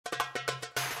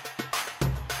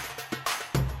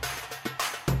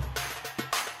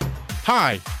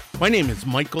Hi, my name is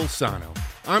Michael Sano.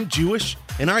 I'm Jewish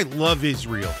and I love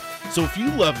Israel. So if you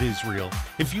love Israel,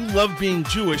 if you love being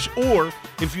Jewish, or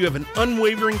if you have an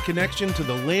unwavering connection to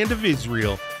the land of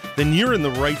Israel, then you're in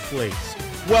the right place.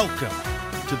 Welcome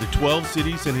to the 12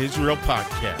 Cities in Israel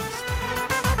podcast.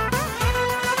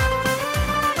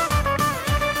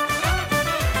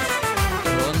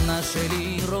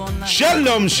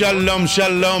 Shalom, shalom,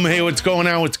 shalom. Hey, what's going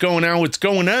on? What's going on? What's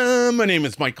going on? My name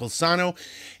is Michael Sano,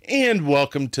 and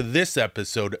welcome to this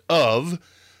episode of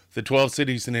the 12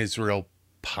 Cities in Israel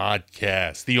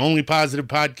podcast, the only positive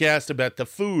podcast about the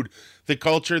food, the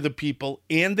culture, the people,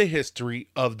 and the history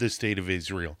of the state of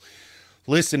Israel.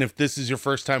 Listen, if this is your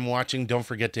first time watching, don't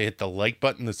forget to hit the like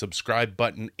button, the subscribe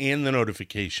button, and the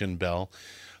notification bell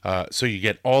so you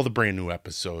get all the brand new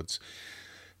episodes.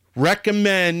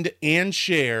 Recommend and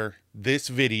share this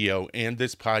video and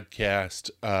this podcast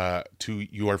to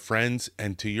your friends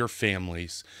and to your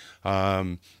families.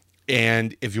 And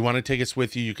if you want to take us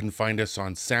with you, you can find us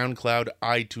on SoundCloud,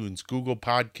 iTunes, Google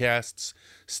Podcasts,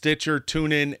 Stitcher,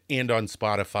 TuneIn, and on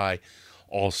Spotify.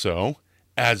 Also,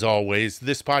 as always,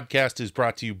 this podcast is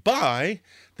brought to you by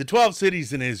the 12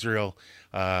 Cities in Israel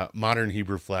Modern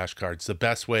Hebrew Flashcards, the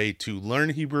best way to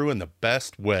learn Hebrew and the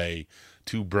best way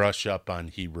to brush up on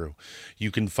Hebrew. You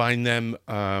can find them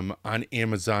on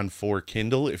Amazon for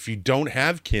Kindle. If you don't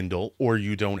have Kindle or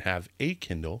you don't have a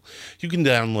Kindle, you can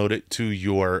download it to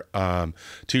your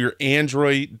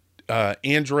Android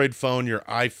phone, your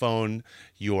iPhone,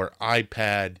 your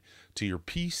iPad, to your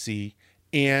PC,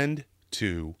 and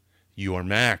to your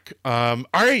Mac. All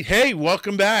right, hey,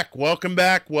 welcome back.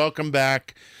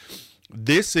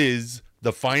 This is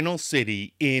the final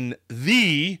city in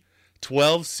the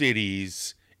 12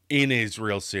 Cities in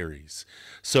Israel series.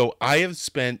 So I have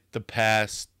spent the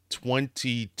past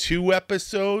 22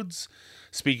 episodes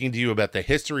speaking to you about the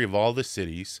history of all the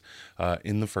cities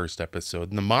in the first episode,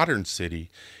 and the modern city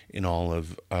in all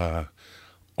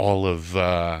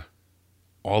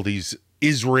these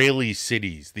Israeli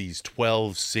cities, these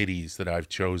 12 cities that I've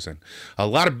chosen. A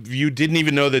lot of you didn't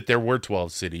even know that there were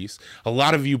 12 cities. A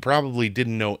lot of you probably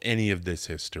didn't know any of this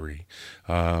history.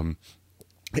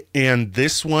 And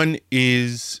this one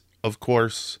is, of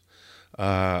course,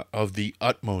 of the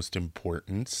utmost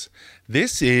importance.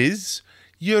 This is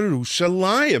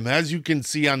Yerushalayim. As you can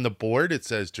see on the board, it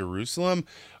says Jerusalem.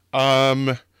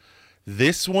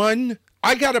 This one,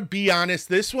 I gotta be honest,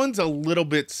 this one's a little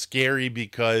bit scary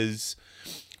because,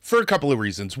 for a couple of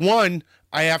reasons. One,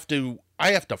 I have to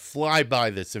fly by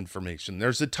this information.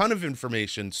 There's a ton of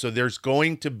information, so there's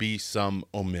going to be some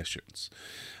omissions.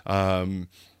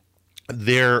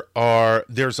 There's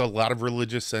a lot of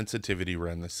religious sensitivity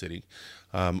around the city.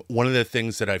 One of the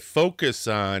things that I focus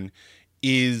on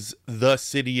is the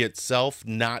city itself,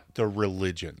 not the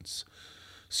religions.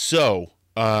 So,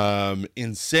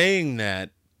 in saying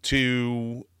that,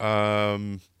 to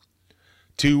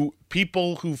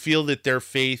people who feel that their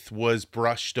faith was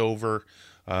brushed over,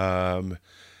 the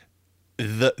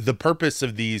purpose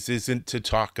of these isn't to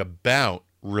talk about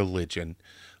religion.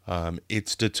 It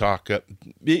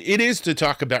is to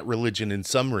talk about religion in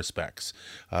some respects.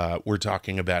 We're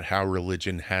talking about how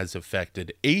religion has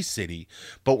affected a city,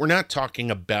 but we're not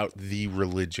talking about the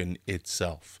religion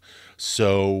itself.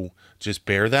 So just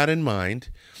bear that in mind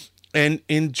and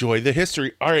enjoy the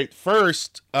history. All right,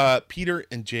 first, Peter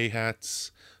and J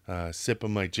Hats, sip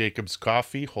of my Jacob's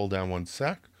coffee. Hold on one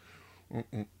sec.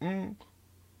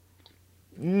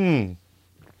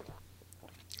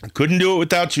 I couldn't do it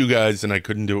without you guys, and I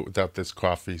couldn't do it without this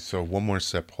coffee. So one more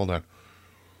sip. Hold on.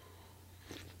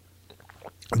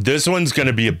 This one's going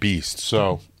to be a beast.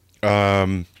 So,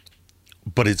 but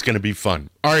it's going to be fun.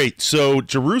 All right. So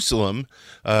Jerusalem,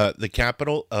 the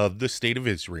capital of the state of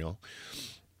Israel,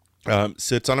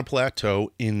 sits on a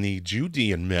plateau in the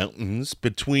Judean mountains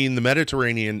between the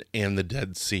Mediterranean and the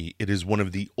Dead Sea. It is one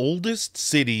of the oldest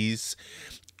cities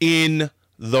in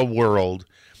the world,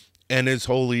 and is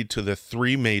holy to the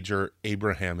three major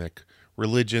Abrahamic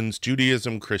religions: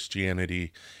 Judaism,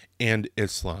 Christianity, and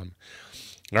Islam.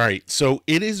 All right, so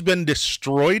it has been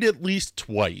destroyed at least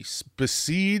twice,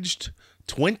 besieged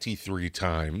 23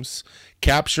 times,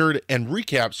 captured and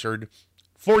recaptured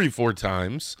 44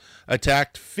 times,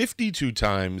 attacked 52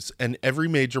 times, and every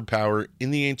major power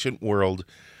in the ancient world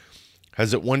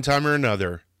has at one time or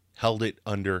another held it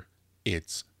under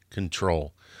its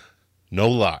control. No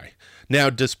lie. Now,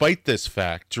 despite this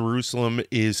fact, Jerusalem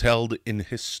is held in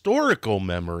historical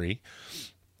memory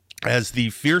as the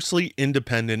fiercely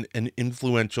independent and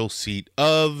influential seat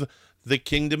of the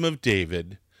Kingdom of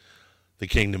David, the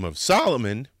Kingdom of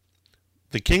Solomon,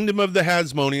 the Kingdom of the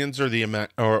Hasmoneans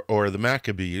or the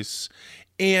Maccabees,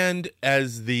 and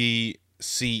as the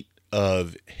seat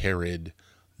of Herod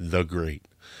the Great.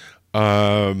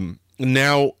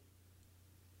 Now,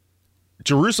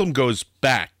 Jerusalem goes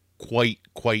back quite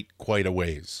a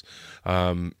ways.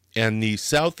 And the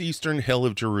southeastern hill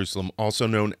of Jerusalem, also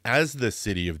known as the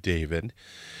City of David,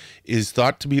 is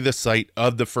thought to be the site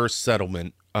of the first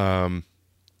settlement of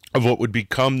what would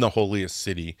become the holiest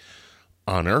city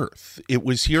on earth. It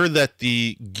was here that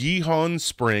the Gihon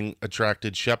Spring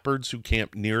attracted shepherds who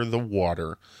camped near the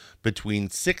water between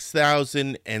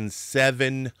 6,000 and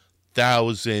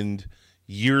 7,000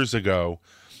 years ago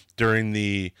during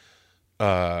the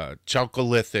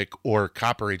Chalcolithic or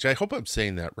Copper Age. I hope I'm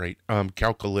saying that right.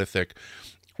 Chalcolithic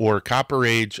or Copper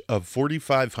Age of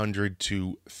 4,500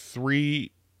 to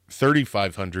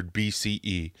 3,500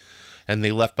 BCE. And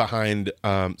they left behind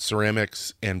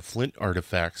ceramics and flint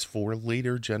artifacts for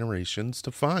later generations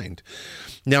to find.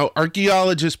 Now,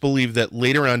 archaeologists believe that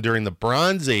later on during the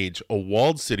Bronze Age, a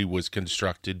walled city was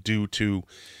constructed due to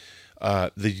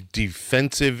the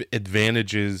defensive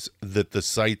advantages that the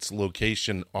site's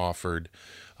location offered,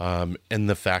 and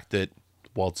the fact that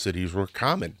walled cities were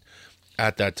common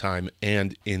at that time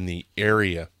and in the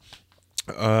area.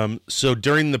 So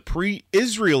during the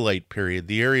pre-Israelite period,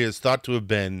 the area is thought to have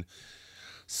been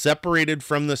separated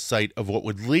from the site of what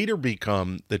would later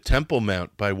become the Temple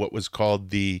Mount by what was called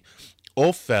the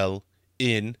Ophel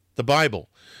in the Bible,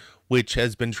 which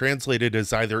has been translated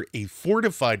as either a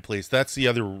fortified place. That's the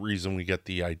other reason we get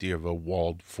the idea of a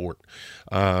walled fort.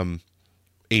 A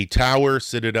tower,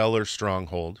 citadel, or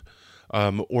stronghold,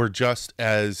 or just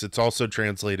as it's also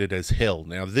translated as hill.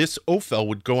 Now, this Ophel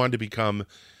would go on to become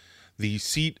the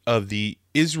seat of the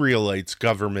Israelites'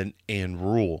 government and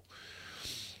rule.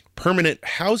 Permanent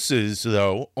houses,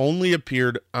 though, only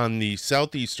appeared on the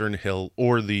southeastern hill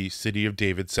or the City of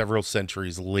David several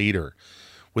centuries later,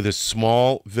 with a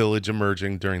small village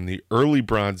emerging during the early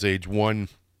Bronze Age 1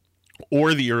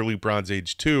 or the early Bronze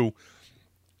Age 2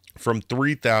 from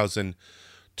 3000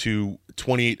 to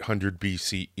 2800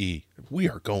 BCE. We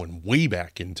are going way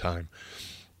back in time.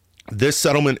 This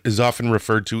settlement is often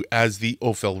referred to as the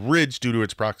Ophel Ridge due to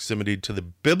its proximity to the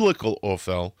biblical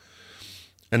Ophel,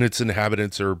 and its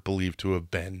inhabitants are believed to have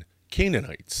been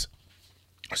Canaanites.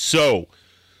 So,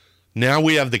 now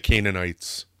we have the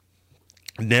Canaanites.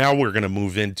 Now we're going to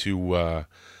move into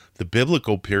the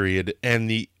biblical period, and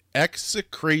the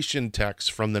execration text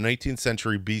from the 19th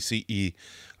century BCE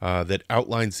that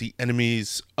outlines the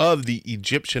enemies of the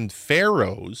Egyptian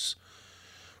pharaohs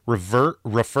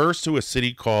refers to a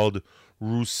city called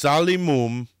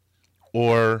Rusalimum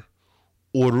or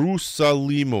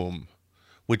Orusalimum,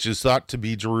 which is thought to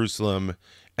be Jerusalem,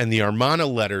 and the Amarna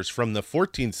letters from the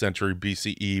 14th century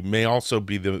BCE may also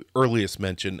be the earliest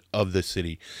mention of the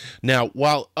city. Now,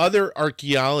 while other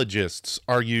archaeologists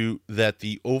argue that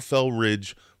the Ophel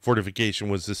Ridge fortification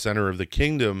was the center of the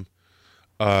kingdom,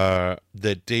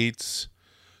 that dates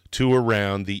to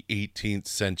around the 18th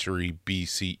century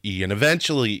BCE. And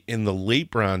eventually, in the late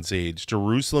Bronze Age,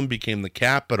 Jerusalem became the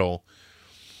capital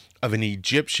of an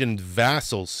Egyptian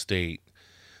vassal state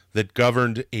that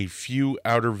governed a few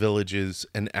outer villages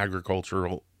and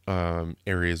agricultural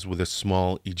areas with a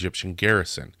small Egyptian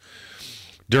garrison.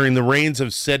 During the reigns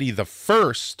of Seti I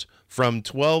from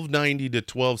 1290 to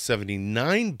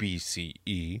 1279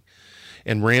 BCE,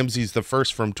 and Ramses I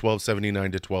from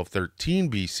 1279 to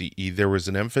 1213 BCE, there was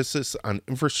an emphasis on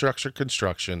infrastructure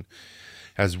construction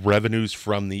as revenues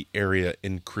from the area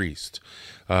increased.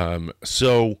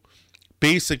 So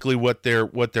basically what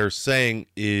they're saying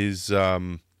is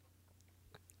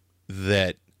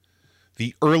that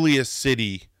the earliest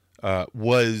city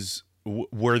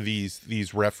were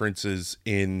these references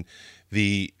in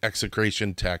the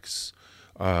execration texts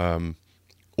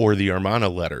or the Amarna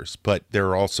letters, but there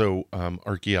are also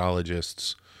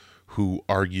archaeologists who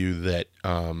argue that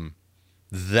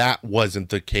that wasn't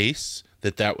the case,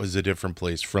 that was a different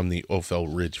place from the Ophel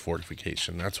Ridge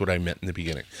fortification. That's what I meant in the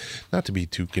beginning. Not to be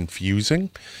too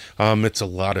confusing. It's a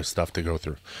lot of stuff to go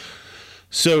through.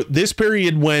 So this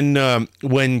period when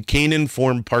Canaan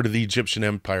formed part of the Egyptian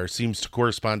Empire seems to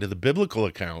correspond to the biblical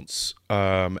accounts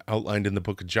outlined in the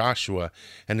book of Joshua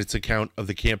and its account of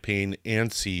the campaign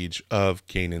and siege of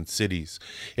Canaan cities.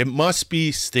 It must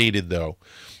be stated, though,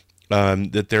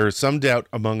 that there is some doubt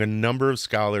among a number of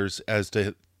scholars as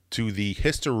to the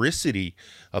historicity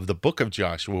of the book of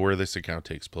Joshua, where this account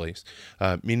takes place,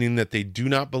 meaning that they do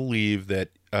not believe that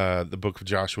the book of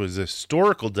Joshua is a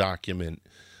historical document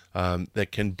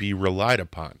that can be relied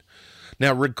upon.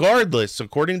 Now, regardless,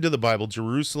 according to the Bible,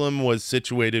 Jerusalem was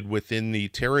situated within the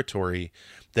territory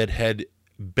that had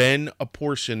been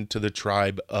apportioned to the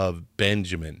tribe of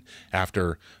Benjamin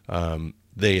after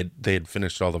they had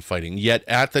finished all the fighting. Yet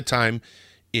at the time,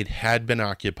 it had been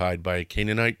occupied by a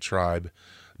Canaanite tribe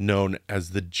known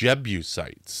as the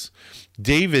Jebusites.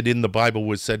 David in the Bible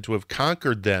was said to have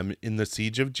conquered them in the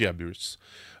siege of Jebus,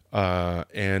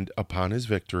 and upon his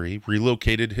victory,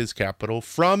 relocated his capital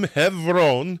from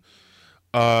Hebron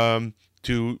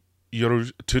to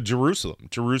Jerusalem.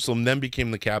 Jerusalem then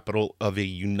became the capital of a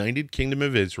united kingdom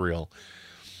of Israel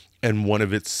and one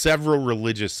of its several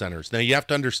religious centers. Now, you have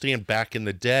to understand, back in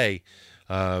the day,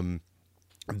 there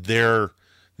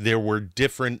were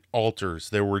different altars,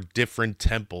 there were different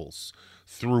temples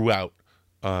throughout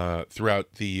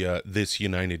this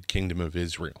united kingdom of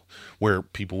Israel, where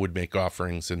people would make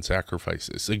offerings and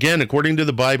sacrifices. Again, according to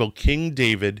the Bible, King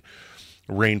David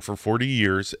reigned for 40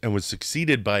 years and was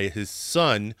succeeded by his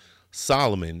son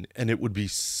Solomon, and it would be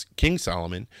King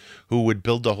Solomon who would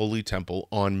build the Holy Temple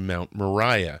on Mount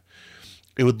Moriah.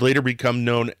 It would later become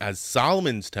known as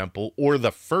Solomon's Temple, or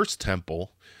the First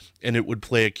Temple, and it would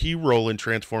play a key role in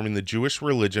transforming the Jewish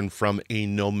religion from a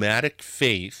nomadic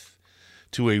faith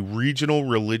to a regional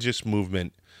religious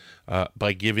movement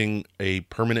by giving a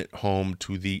permanent home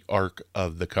to the Ark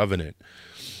of the Covenant.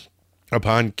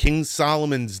 Upon King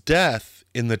Solomon's death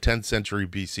in the 10th century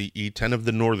BCE, 10 of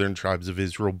the northern tribes of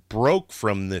Israel broke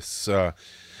from this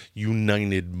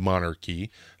united monarchy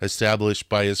established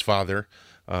by his father,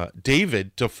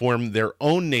 David, to form their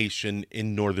own nation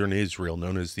in northern Israel,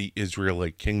 known as the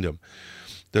Israelite Kingdom.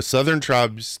 The southern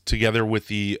tribes, together with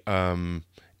the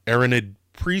Aaronid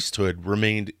priesthood,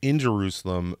 remained in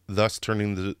Jerusalem, thus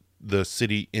turning the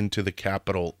city into the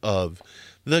capital of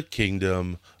the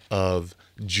Kingdom of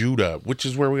Judah, which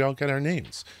is where we all get our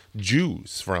names,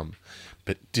 Jews, from.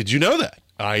 But did you know that?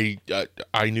 I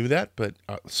knew that, but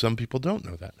some people don't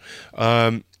know that.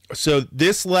 So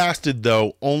this lasted,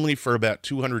 though, only for about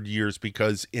 200 years,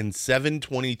 because in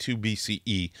 722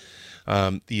 BCE,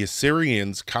 the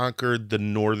Assyrians conquered the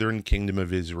northern kingdom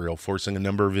of Israel, forcing a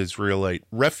number of Israelite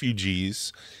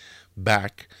refugees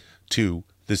back to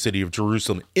the city of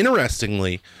Jerusalem.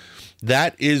 Interestingly,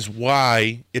 that is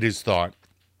why it is thought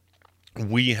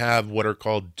we have what are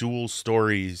called dual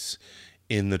stories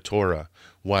in the Torah.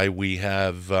 Why we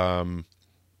have what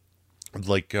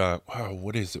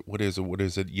is it?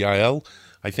 Yael?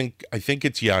 I think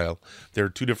it's Yael. There are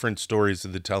two different stories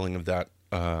of the telling of that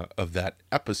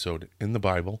episode in the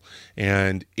Bible,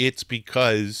 and it's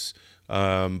because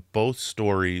both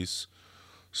stories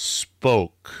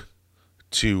spoke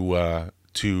to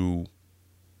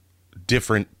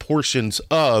different portions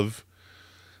of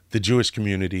the Jewish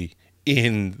community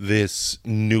in this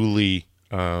newly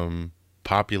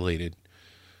populated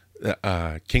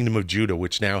Kingdom of Judah,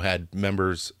 which now had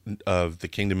members of the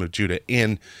Kingdom of Judah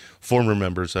and former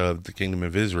members of the Kingdom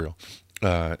of Israel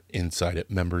inside it.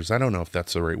 Members, I don't know if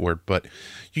that's the right word, but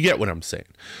you get what I'm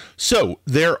saying. So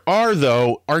there are,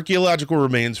 though, archaeological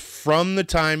remains from the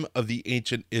time of the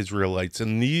ancient Israelites,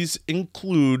 and these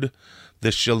include the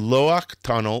Shiloach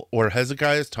Tunnel, or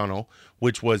Hezekiah's Tunnel,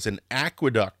 which was an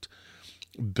aqueduct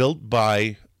built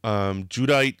by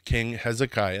Judahite King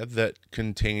Hezekiah that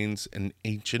contains an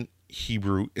ancient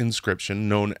Hebrew inscription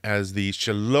known as the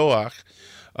Shiloach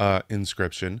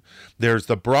inscription. There's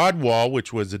the Broad Wall,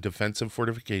 which was a defensive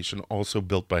fortification also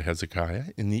built by Hezekiah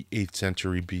in the 8th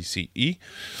century BCE.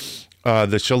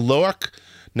 The Shiloach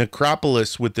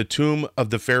necropolis with the tomb of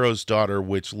the Pharaoh's daughter,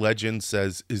 which legend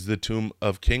says is the tomb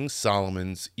of King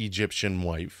Solomon's Egyptian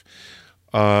wife.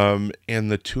 And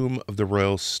the tomb of the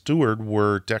royal steward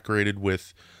were decorated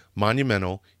with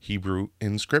monumental Hebrew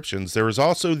inscriptions. There is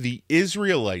also the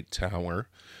Israelite Tower,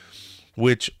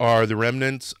 which are the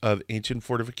remnants of ancient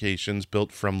fortifications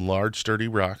built from large sturdy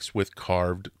rocks with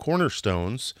carved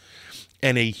cornerstones,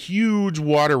 and a huge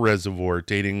water reservoir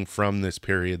dating from this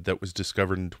period that was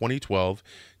discovered in 2012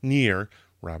 near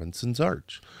Robinson's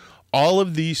Arch. All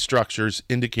of these structures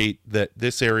indicate that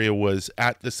this area was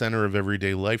at the center of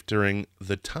everyday life during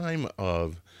the time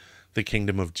of the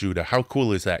Kingdom of Judah. How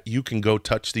cool is that? You can go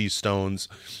touch these stones,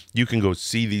 you can go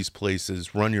see these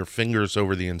places, run your fingers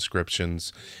over the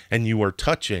inscriptions, and you are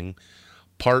touching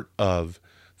part of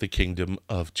the Kingdom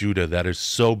of Judah. That is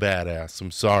so badass.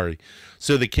 I'm sorry.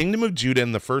 So the Kingdom of Judah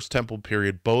and the First Temple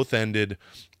period both ended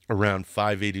around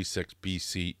 586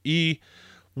 BCE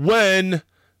when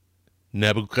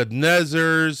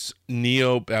Nebuchadnezzar's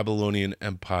Neo-Babylonian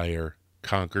Empire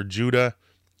conquered Judah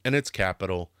and its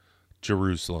capital,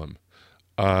 Jerusalem.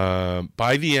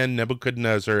 By the end,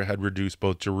 Nebuchadnezzar had reduced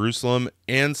both Jerusalem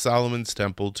and Solomon's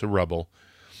temple to rubble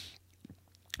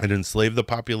and enslaved the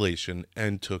population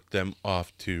and took them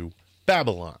off to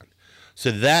Babylon.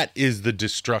 So that is the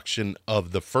destruction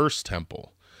of the first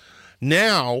temple.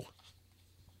 Now,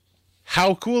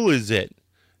 How cool is it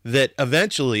that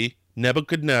eventually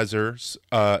Nebuchadnezzar's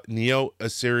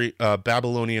Neo-Assyrian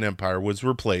Babylonian Empire was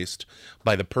replaced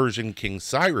by the Persian King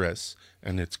Cyrus,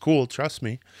 and it's cool, trust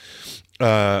me,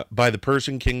 by the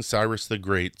Persian King Cyrus the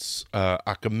Great's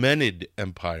Achaemenid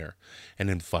Empire. And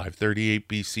in 538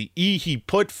 BCE, he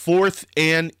put forth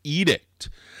an edict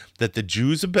that the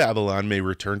Jews of Babylon may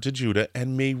return to Judah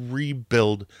and may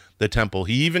rebuild the temple.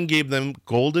 He even gave them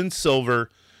gold and silver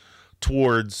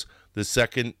towards the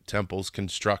second temple's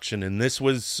construction, and this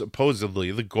was supposedly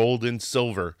the gold and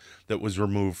silver that was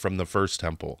removed from the first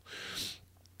temple.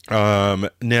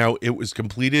 Now, it was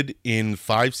completed in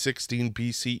 516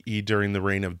 BCE during the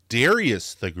reign of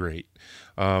Darius the Great,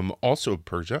 also of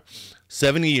Persia,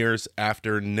 70 years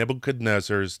after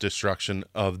Nebuchadnezzar's destruction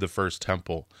of the first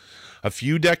temple. A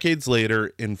few decades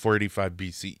later, in 485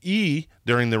 BCE,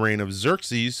 during the reign of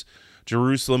Xerxes,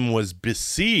 Jerusalem was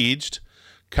besieged,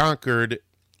 conquered,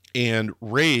 and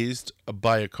razed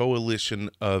by a coalition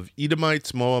of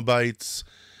Edomites, Moabites,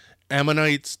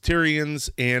 Ammonites, Tyrians,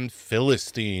 and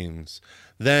Philistines.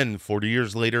 Then, 40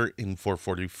 years later, in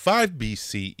 445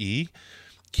 BCE,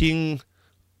 King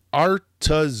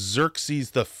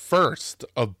Artaxerxes I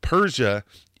of Persia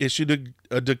issued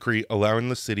a decree allowing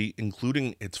the city,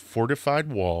 including its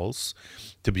fortified walls,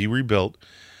 to be rebuilt.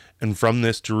 And from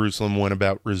this, Jerusalem went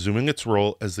about resuming its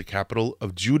role as the capital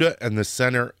of Judah and the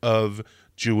center of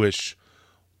Jewish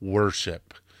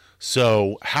worship.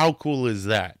 So how cool is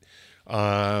that?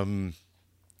 All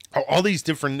these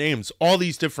different names, all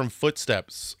these different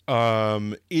footsteps.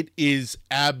 It is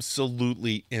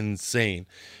absolutely insane.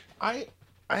 I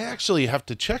actually have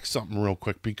to check something real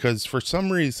quick because for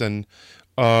some reason,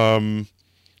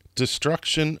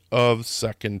 destruction of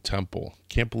Second Temple.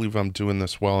 Can't believe I'm doing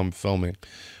this while I'm filming.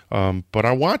 But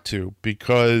I want to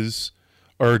because,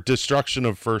 or destruction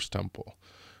of First Temple.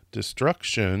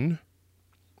 Destruction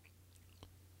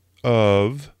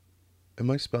of, am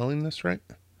I spelling this right?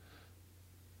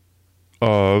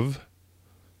 Of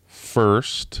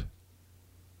First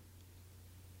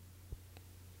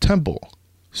Temple.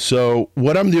 So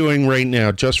what I'm doing right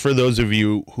now, just for those of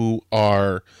you who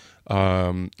are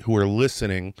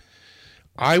listening,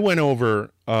 I went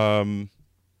over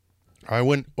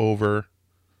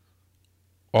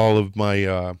all of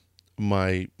my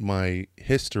my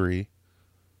history,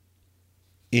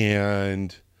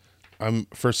 and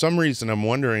for some reason I'm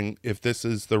wondering if this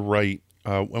is the right.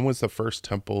 When was the first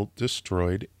temple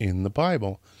destroyed in the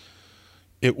Bible?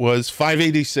 It was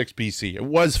 586 BC. It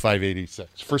was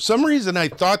 586. For some reason, I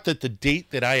thought that the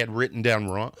date that I had written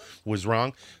down was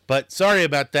wrong. But sorry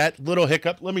about that. Little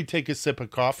hiccup. Let me take a sip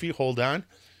of coffee. Hold on.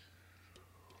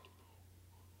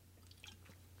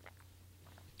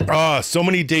 So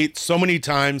many dates, so many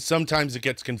times. Sometimes it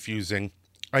gets confusing.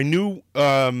 I knew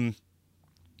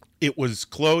it was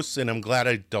close, and I'm glad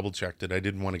I double-checked it. I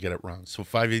didn't want to get it wrong. So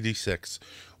 586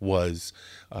 was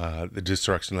the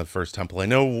destruction of the first temple. I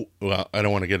know, well, I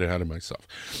don't want to get ahead of myself.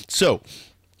 So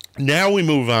now we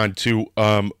move on to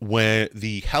when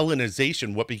the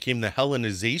Hellenization, what became the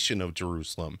Hellenization of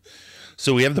Jerusalem.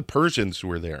 So we have the Persians who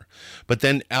were there. But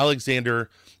then Alexander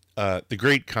the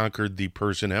Great conquered the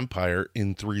Persian Empire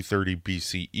in 330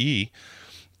 BCE.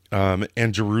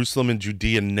 And Jerusalem and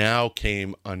Judea now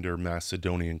came under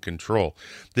Macedonian control.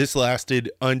 This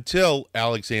lasted until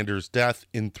Alexander's death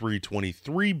in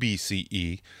 323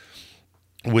 BCE,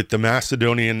 with the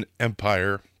Macedonian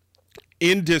Empire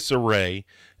in disarray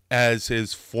as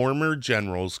his former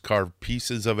generals carved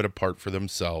pieces of it apart for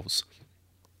themselves.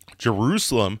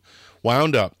 Jerusalem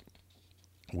wound up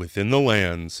within the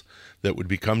lands that would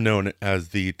become known as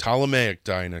the Ptolemaic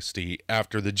dynasty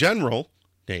after the general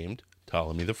named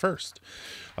Ptolemy the First.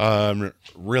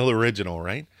 Real original,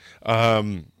 right?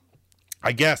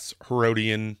 I guess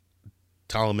Herodian,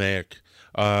 Ptolemaic,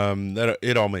 that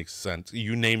it all makes sense.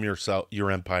 You name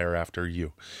your empire after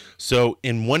you. So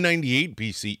in 198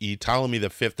 BCE, Ptolemy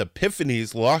V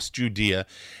Epiphanes lost Judea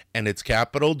and its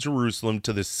capital Jerusalem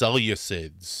to the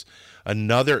Seleucids,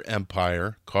 another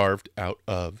empire carved out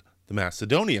of the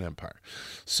Macedonian Empire,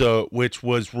 so which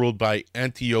was ruled by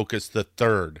Antiochus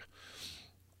III.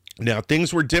 Now,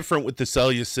 things were different with the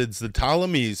Seleucids. The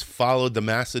Ptolemies followed the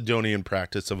Macedonian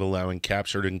practice of allowing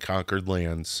captured and conquered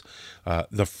lands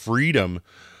the freedom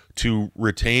to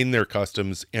retain their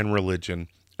customs and religion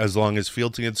as long as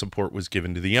fealty and support was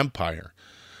given to the empire.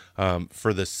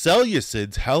 For the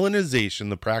Seleucids, Hellenization,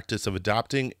 the practice of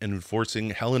adopting and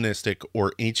enforcing Hellenistic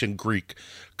or ancient Greek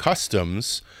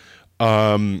customs,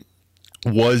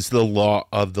 was the law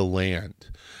of the land.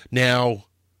 Now,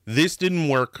 this didn't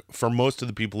work for most of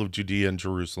the people of Judea and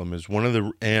Jerusalem, was one of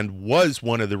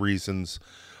the reasons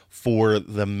for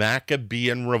the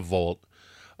Maccabean revolt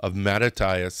of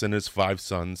Mattathias and his 5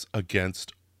 sons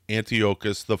against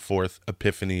Antiochus IV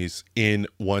Epiphanes in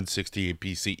 168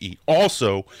 BCE.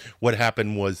 Also, what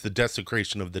happened was the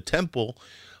desecration of the temple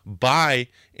by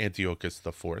Antiochus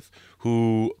IV,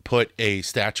 who put a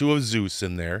statue of Zeus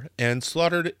in there and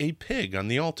slaughtered a pig on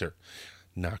the altar.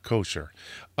 Not kosher.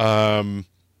 But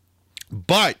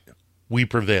we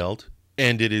prevailed,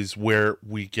 and it is where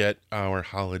we get our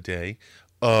holiday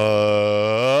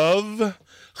of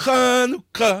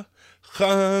Hanukkah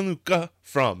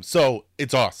from. So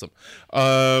it's awesome.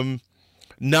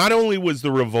 Not only was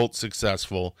the revolt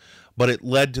successful, but it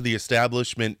led to the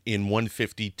establishment in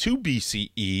 152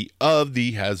 BCE of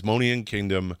the Hasmonean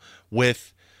kingdom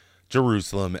with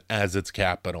Jerusalem as its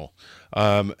capital.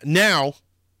 Now,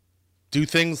 do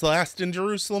things last in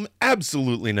Jerusalem?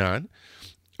 Absolutely not.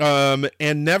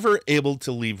 And never able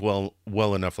to leave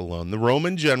well enough alone. The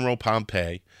Roman general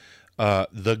Pompey,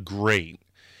 the Great,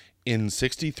 in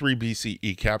 63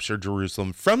 BCE captured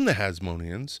Jerusalem from the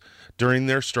Hasmoneans during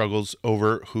their struggles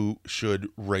over who should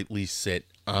rightly sit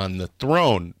on the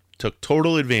throne. Took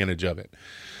total advantage of it.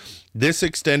 This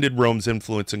extended Rome's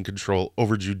influence and control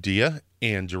over Judea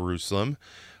and Jerusalem.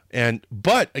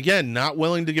 But again, not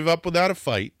willing to give up without a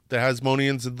fight, the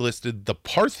Hasmoneans enlisted the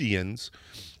Parthians,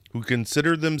 who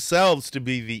considered themselves to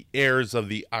be the heirs of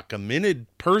the Achaemenid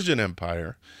Persian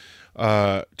Empire,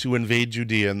 to invade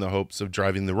Judea in the hopes of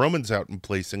driving the Romans out and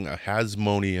placing a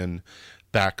Hasmonean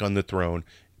back on the throne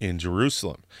in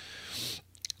Jerusalem.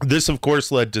 This, of course,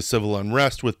 led to civil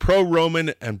unrest, with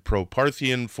pro-Roman and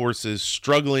pro-Parthian forces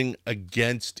struggling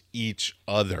against each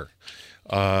other.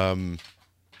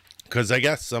 Because I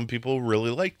guess some people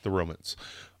really liked the Romans.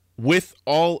 With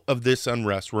all of this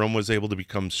unrest, Rome was able to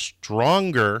become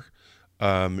stronger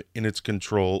in its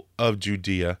control of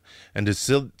Judea, and to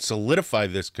solidify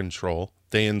this control,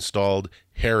 they installed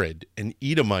Herod, an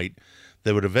Edomite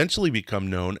that would eventually become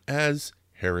known as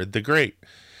Herod the Great,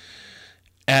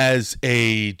 as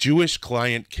a Jewish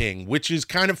client king, which is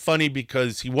kind of funny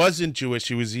because he wasn't Jewish,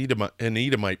 he was an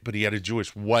Edomite, but he had a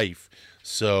Jewish wife,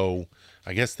 so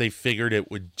I guess they figured it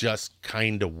would just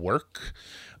kind of work.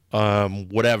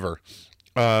 Whatever.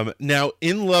 Now,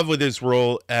 in love with his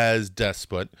role as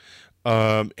despot,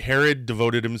 Herod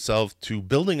devoted himself to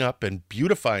building up and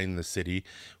beautifying the city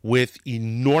with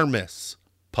enormous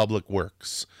public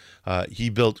works. He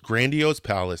built grandiose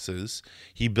palaces.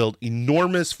 He built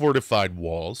enormous fortified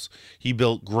walls. He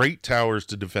built great towers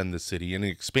to defend the city, and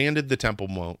expanded the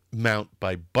Temple Mount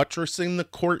by buttressing the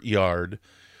courtyard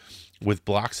with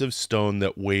blocks of stone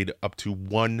that weighed up to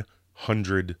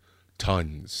 100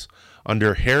 tons.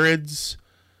 Under Herod's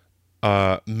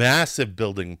massive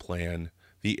building plan,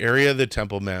 the area of the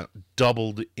Temple Mount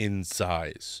doubled in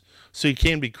size. So he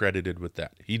can be credited with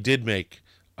that. He did make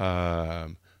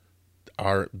the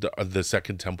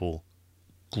Second Temple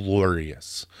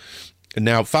glorious. And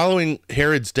now, following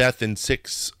Herod's death in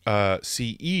 6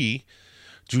 CE,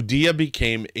 Judea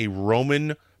became a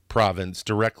Roman province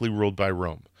directly ruled by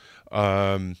Rome.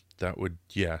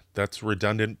 That's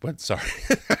redundant, but sorry.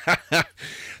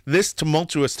 This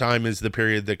tumultuous time is the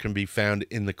period that can be found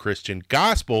in the Christian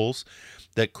Gospels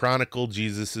that chronicle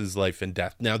Jesus's life and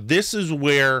death. Now, this is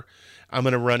where I'm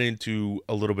going to run into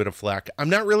a little bit of flack. I'm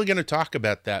not really going to talk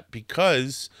about that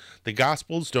because the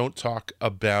Gospels don't talk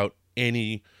about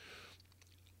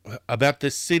about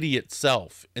the city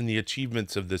itself and the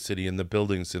achievements of the city and the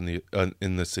buildings in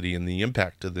the city and the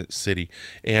impact of the city.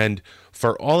 And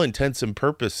for all intents and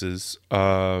purposes,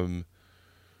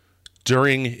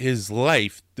 during his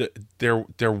life,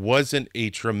 there wasn't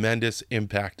a tremendous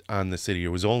impact on the city. It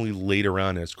was only later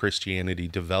on, as Christianity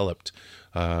developed,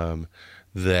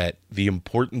 that the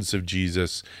importance of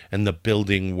Jesus and the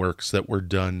building works that were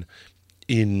done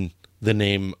in the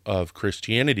name of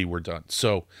Christianity were done.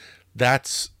 So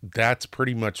that's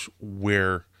pretty much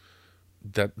where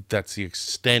that's the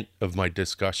extent of my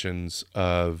discussions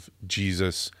of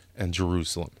Jesus and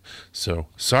Jerusalem. So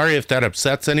sorry if that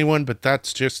upsets anyone, but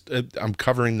that's just, I'm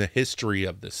covering the history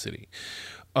of the city.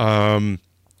 Now,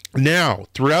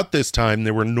 throughout this time,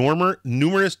 there were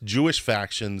numerous Jewish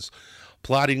factions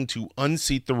plotting to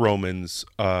unseat the Romans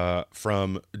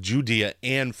from Judea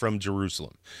and from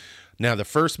Jerusalem. Now, the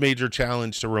first major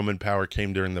challenge to Roman power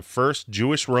came during the First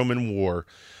Jewish-Roman War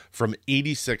from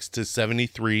 86 to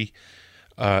 73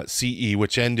 CE,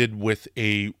 which ended with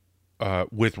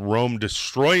Rome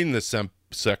destroying the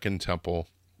Second Temple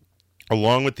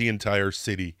along with the entire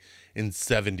city in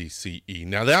 70 CE.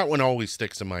 Now, that one always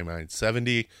sticks in my mind.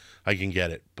 70, I can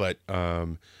get it, but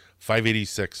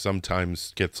 586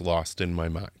 sometimes gets lost in my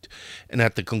mind. And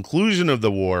at the conclusion of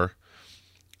the war,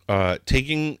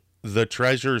 taking the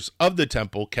treasures of the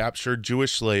temple, captured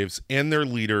Jewish slaves and their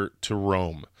leader to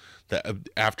Rome.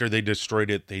 After they destroyed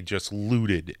it, they just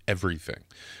looted everything.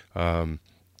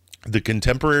 The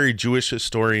contemporary Jewish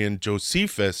historian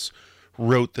Josephus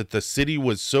wrote that the city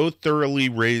was so thoroughly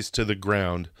razed to the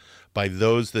ground by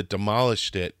those that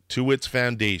demolished it to its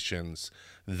foundations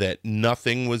that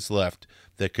nothing was left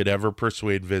that could ever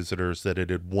persuade visitors that it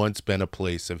had once been a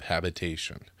place of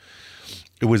habitation.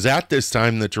 It was at this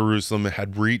time that Jerusalem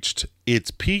had reached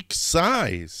its peak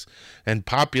size and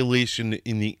population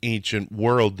in the ancient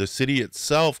world. The city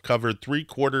itself covered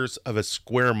 3/4 of a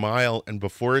square mile, and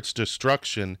before its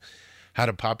destruction had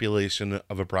a population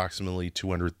of approximately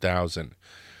 200,000.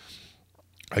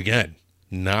 Again,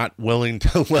 not willing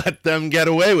to let them get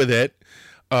away with it.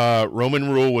 Roman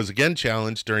rule was again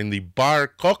challenged during the Bar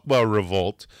Kokhba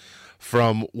revolt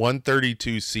from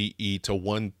 132 CE to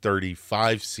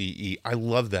 135 CE. I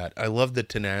love that. I love the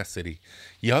tenacity.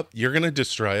 Yep, you're going to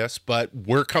destroy us, but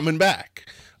we're coming back.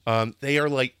 They are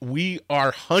like, we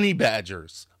are honey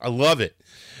badgers. I love it.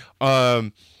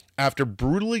 After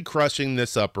brutally crushing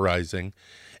this uprising,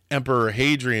 Emperor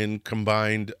Hadrian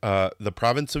combined the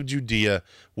province of Judea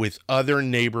with other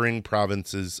neighboring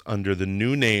provinces under the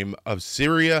new name of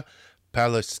Syria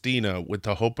Palestina, with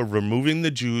the hope of removing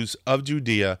the Jews of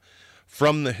Judea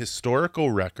from the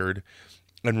historical record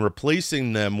and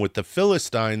replacing them with the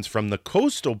Philistines from the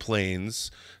coastal plains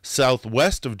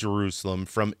southwest of Jerusalem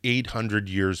from 800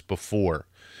 years before.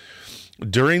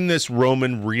 During this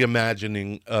Roman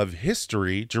reimagining of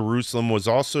history, Jerusalem was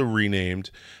also renamed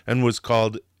and was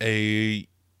called Aelia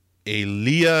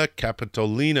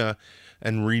Capitolina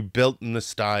and rebuilt in the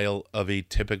style of a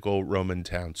typical Roman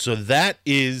town. So that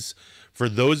is, for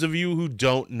those of you who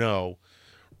don't know,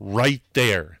 right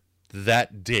there,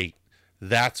 that date.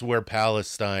 That's where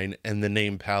Palestine and the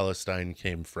name Palestine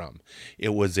came from.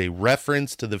 It was a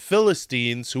reference to the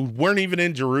Philistines, who weren't even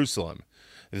in Jerusalem.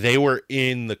 They were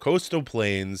in the coastal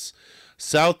plains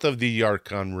south of the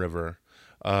Yarkon River,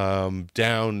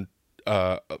 down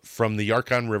from the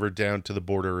Yarkon River down to the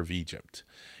border of Egypt.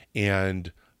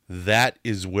 And that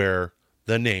is where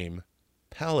the name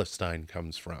Palestine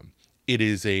comes from. It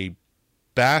is a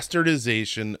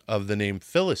bastardization of the name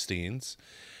Philistines,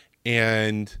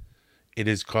 and it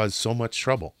has caused so much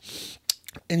trouble.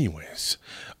 Anyways,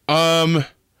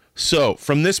 so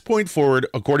from this point forward,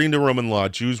 according to Roman law,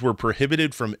 Jews were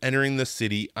prohibited from entering the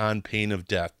city on pain of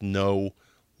death. No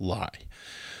lie.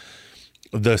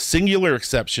 The singular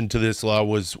exception to this law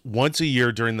was once a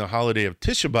year during the holiday of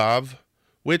Tisha B'Av,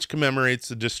 which commemorates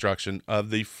the destruction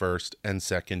of the first and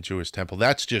second Jewish temple.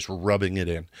 That's just rubbing it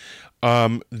in.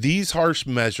 These harsh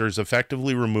measures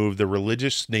effectively removed the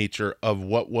religious nature of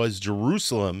what was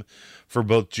Jerusalem for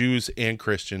both Jews and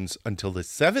Christians until the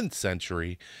 7th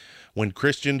century, when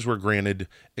Christians were granted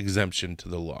exemption to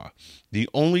the law. The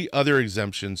only other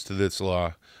exemptions to this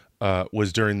law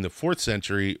was during the 4th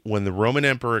century, when the Roman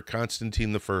Emperor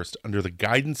Constantine I, under the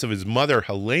guidance of his mother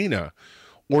Helena,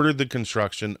 ordered the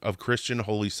construction of Christian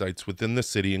holy sites within the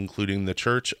city, including the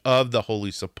Church of the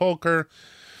Holy Sepulchre,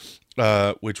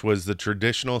 which was the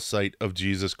traditional site of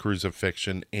Jesus'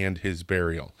 crucifixion and his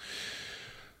burial.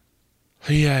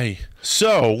 Yay.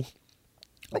 So,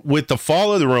 with the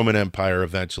fall of the Roman Empire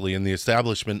eventually and the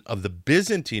establishment of the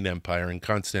Byzantine Empire in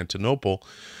Constantinople,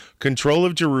 control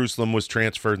of Jerusalem was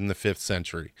transferred in the 5th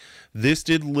century. This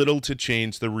did little to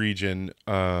change the region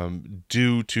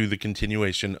due to the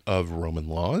continuation of Roman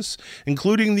laws,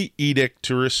 including the edict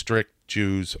to restrict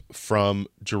Jews from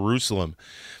Jerusalem.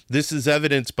 This is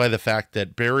evidenced by the fact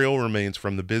that burial remains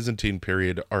from the Byzantine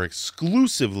period are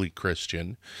exclusively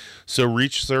Christian. So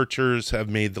researchers have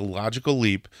made the logical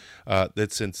leap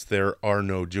that since there are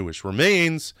no Jewish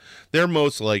remains, there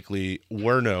most likely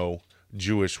were no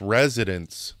Jewish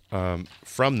residents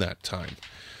from that time.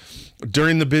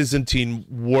 During the Byzantine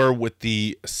War with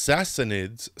the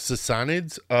Sassanids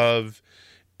of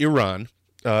Iran,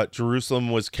 Jerusalem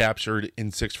was captured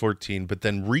in 614, but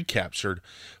then recaptured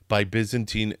by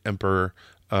Byzantine Emperor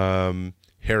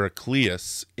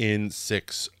Heraclius in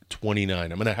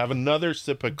 629. I'm going to have another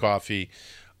sip of coffee.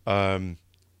 There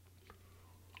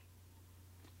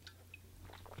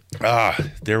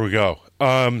we go.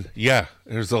 Yeah,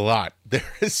 there's a lot.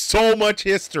 There is so much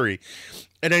history.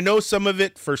 And I know some of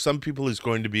it, for some people, is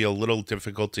going to be a little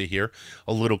difficult to hear,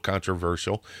 a little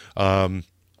controversial.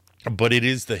 But it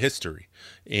is the history.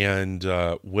 And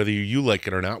whether you like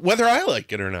it or not, whether I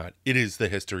like it or not, it is the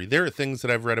history. There are things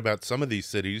that I've read about some of these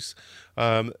cities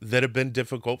that have been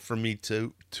difficult for me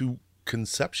to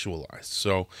conceptualize.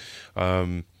 So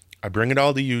I bring it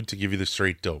all to you to give you the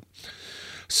straight dope.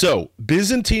 So,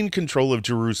 Byzantine control of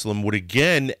Jerusalem would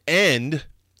again end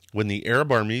when the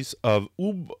Arab armies of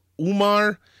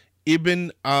Umar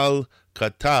ibn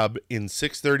al-Khattab in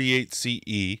 638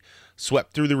 CE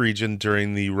swept through the region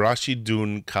during the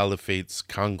Rashidun Caliphate's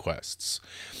conquests.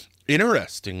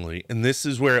 Interestingly, and this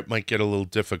is where it might get a little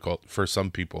difficult for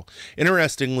some people,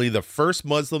 interestingly, the first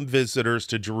Muslim visitors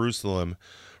to Jerusalem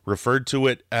referred to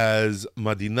it as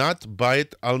Madinat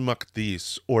Bayt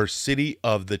al-Maqdis, or City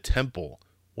of the Temple.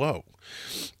 Whoa.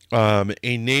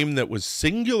 A name that was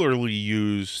singularly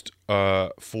used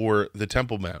for the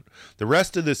Temple Mount. The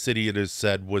rest of the city, it is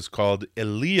said, was called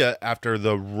Elia after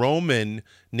the Roman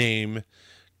name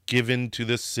given to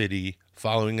the city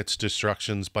following its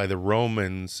destructions by the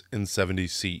Romans in 70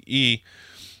 CE,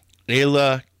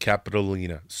 Aelia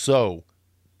Capitolina. So,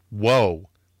 whoa,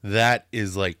 that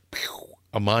is like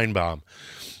a mind bomb.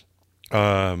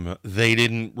 They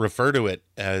didn't refer to it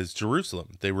as Jerusalem.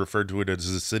 They referred to it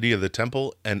as the city of the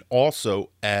temple, and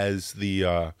also as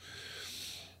by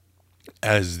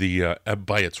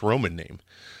its Roman name.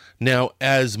 Now,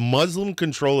 as Muslim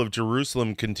control of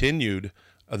Jerusalem continued,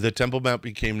 the Temple Mount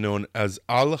became known as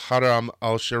Al-Haram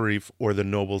al-Sharif, or the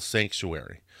Noble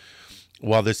Sanctuary,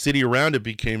 while the city around it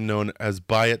became known as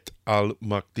Bayt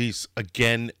al-Maqdis,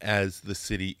 again as the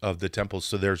city of the temple.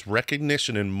 So there's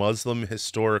recognition in Muslim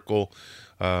historical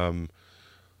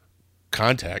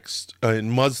context, in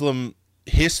Muslim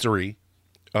history,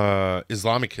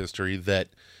 Islamic history, that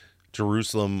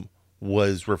Jerusalem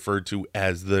was referred to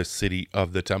as the city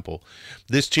of the temple.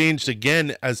 This changed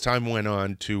again as time went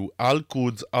on to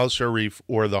Al-Quds al-Sharif,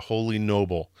 or the Holy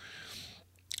Noble.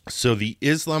 So the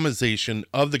Islamization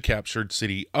of the captured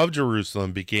city of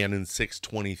Jerusalem began in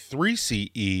 623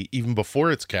 CE, even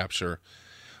before its capture,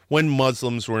 when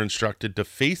Muslims were instructed to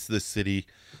face the city,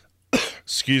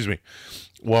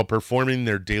 while performing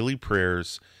their daily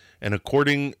prayers, and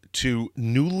according to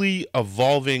newly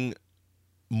evolving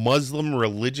Muslim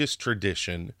religious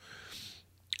tradition,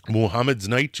 Muhammad's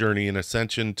night journey and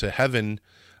ascension to heaven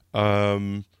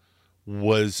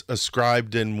was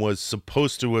ascribed and was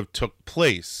supposed to have took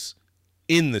place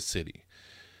in the city.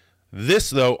 This,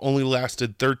 though, only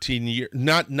lasted 13 years.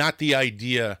 Not the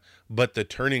idea, but the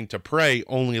turning to pray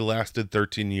only lasted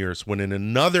 13 years, when in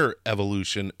another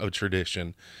evolution of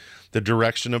tradition, the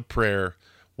direction of prayer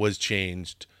was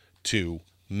changed to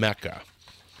Mecca.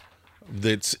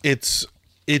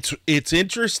 It's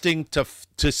interesting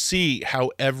to see how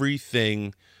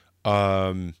everything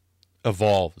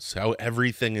evolves, how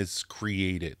everything is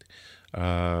created.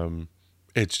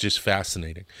 It's just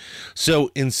fascinating.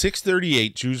 So in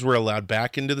 638, Jews were allowed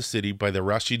back into the city by the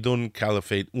Rashidun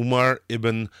Caliphate Umar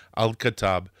ibn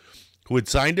al-Khattab, who had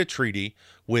signed a treaty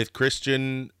with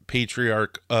Christian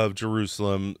Patriarch of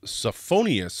Jerusalem,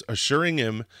 Sophonius, assuring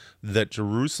him that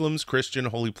Jerusalem's Christian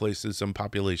holy places and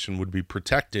population would be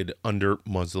protected under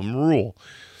Muslim rule.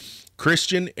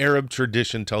 Christian Arab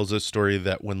tradition tells a story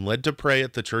that when led to pray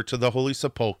at the Church of the Holy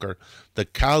Sepulchre, the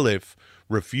Caliph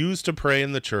refused to pray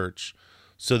in the church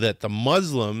so that the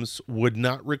Muslims would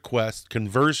not request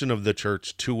conversion of the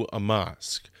church to a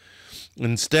mosque.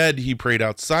 Instead, he prayed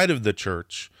outside of the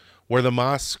church, where the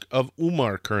Mosque of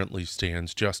Umar currently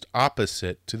stands, just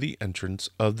opposite to the entrance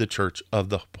of the Church of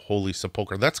the Holy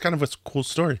Sepulchre. That's kind of a cool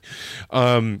story.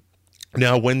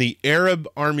 Now, when the Arab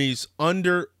armies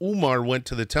under Umar went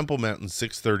to the Temple Mount in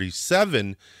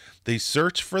 637, they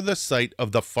searched for the site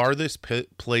of the farthest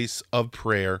place of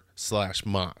prayer /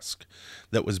 mosque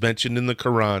that was mentioned in the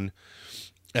Quran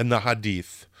and the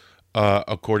Hadith,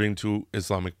 according to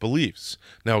Islamic beliefs.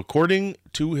 Now, according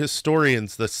to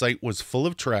historians, the site was full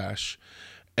of trash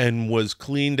and was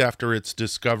cleaned after its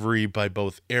discovery by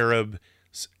both Arabs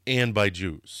and by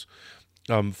Jews.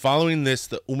 Following this,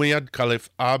 the Umayyad Caliph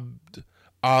Abd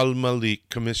al-Malik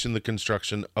commissioned the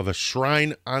construction of a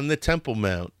shrine on the Temple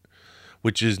Mount,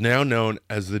 which is now known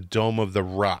as the Dome of the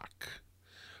Rock.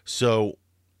 So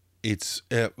it's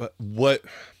what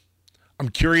I'm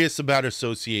curious about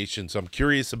associations. I'm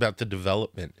curious about the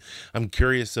development. I'm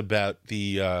curious about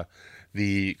the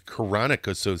Quranic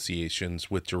associations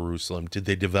with Jerusalem. Did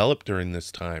they develop during this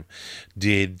time?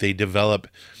 Did they develop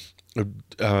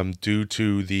due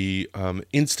to the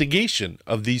instigation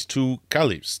of these two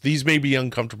caliphs? These may be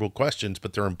uncomfortable questions,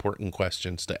 but they're important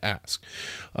questions to ask.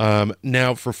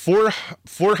 Now, for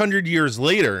 400 years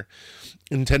later,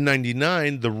 in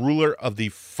 1099, the ruler of the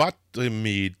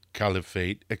Fatimid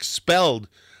Caliphate expelled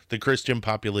the Christian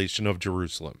population of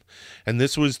Jerusalem. And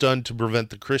this was done to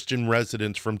prevent the Christian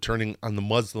residents from turning on the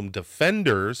Muslim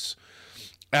defenders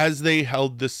as they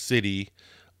held the city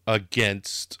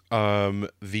against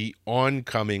the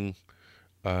oncoming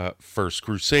First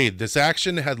Crusade. This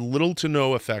action had little to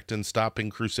no effect in stopping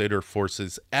Crusader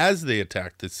forces as they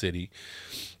attacked the city.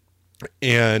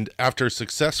 And after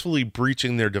successfully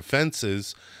breaching their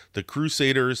defenses, the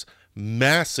Crusaders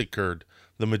massacred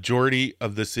the majority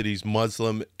of the city's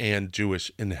Muslim and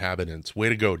Jewish inhabitants. Way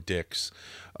to go, dicks.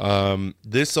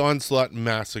 This onslaught and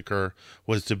massacre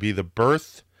was to be the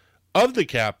birth of the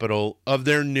capital of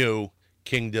their new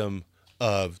kingdom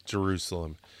of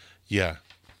Jerusalem. Yeah,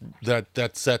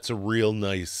 that sets a real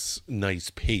nice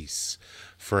pace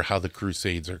for how the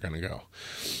Crusades are going to go.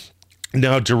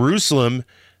 Now, Jerusalem,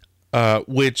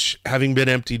 which, having been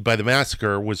emptied by the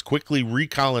massacre, was quickly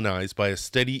recolonized by a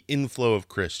steady inflow of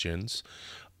Christians.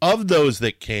 Of those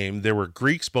that came, there were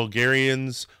Greeks,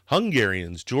 Bulgarians,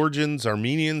 Hungarians, Georgians,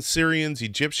 Armenians, Syrians,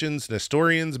 Egyptians,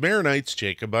 Nestorians, Maronites,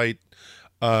 Jacobite,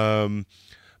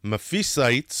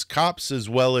 Maphisites, Copts, as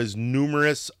well as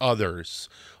numerous others,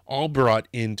 all brought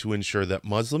in to ensure that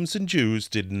Muslims and Jews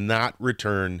did not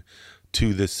return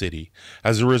to the city.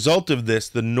 As a result of this,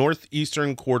 the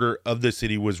northeastern quarter of the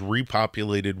city was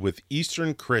repopulated with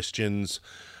Eastern Christians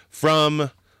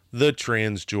from the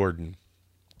Transjordan.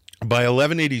 By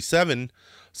 1187,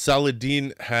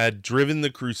 Saladin had driven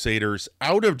the Crusaders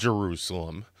out of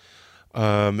Jerusalem,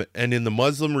 and in the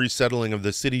Muslim resettling of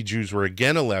the city, Jews were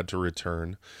again allowed to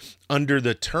return. Under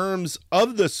the terms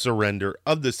of the surrender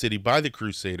of the city by the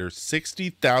Crusaders,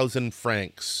 60,000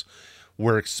 Franks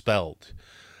were expelled.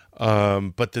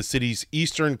 But the city's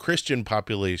Eastern Christian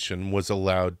population was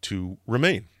allowed to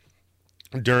remain.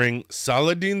 During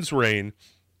Saladin's reign,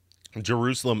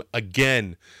 Jerusalem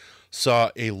again saw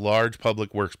a large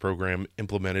public works program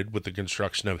implemented with the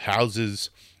construction of houses,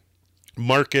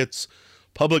 markets,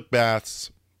 public baths,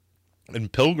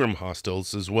 and pilgrim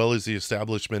hostels, as well as the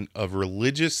establishment of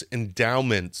religious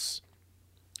endowments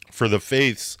for the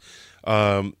faiths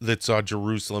that saw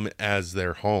Jerusalem as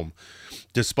their home.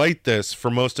 Despite this, for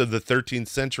most of the 13th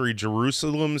century,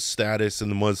 Jerusalem's status in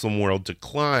the Muslim world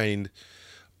declined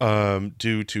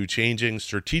due to changing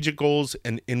strategic goals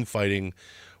and infighting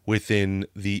within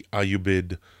the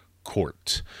Ayyubid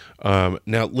court.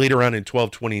 Now, later on in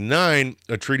 1229,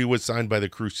 a treaty was signed by the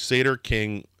Crusader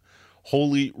king,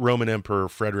 Holy Roman Emperor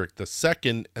Frederick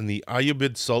II, and the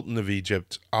Ayyubid Sultan of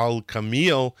Egypt,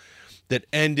 Al-Kamil, that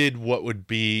ended what would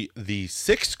be the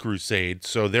Sixth Crusade.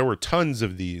 So there were tons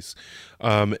of these,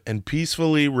 and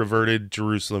peacefully reverted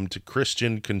Jerusalem to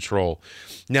Christian control.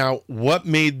 Now, what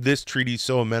made this treaty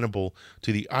so amenable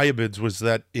to the Ayyubids was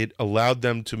that it allowed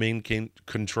them to maintain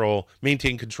control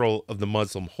of the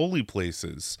Muslim holy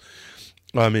places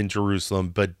in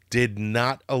Jerusalem, but did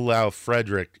not allow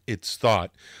Frederick, it's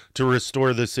thought, to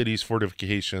restore the city's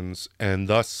fortifications, and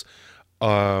thus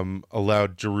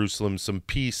allowed Jerusalem some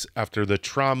peace after the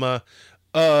trauma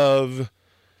of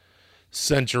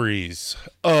centuries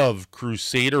of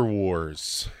Crusader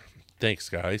wars. Thanks,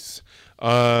 guys.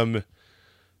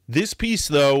 This peace,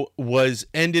 though, was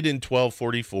ended in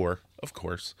 1244, of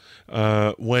course,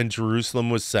 when Jerusalem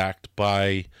was sacked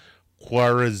by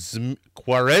Khwarezmian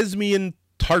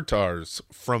Tartars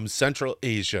from Central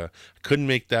Asia. Couldn't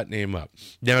make that name up.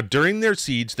 Now, during their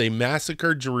siege, they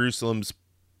massacred Jerusalem's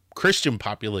Christian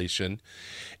population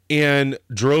and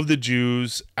drove the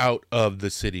Jews out of the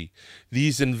city.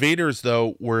 These invaders,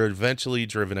 though, were eventually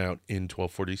driven out in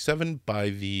 1247 by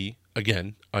the,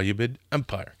 again, Ayyubid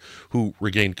Empire, who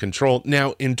regained control.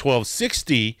 Now, in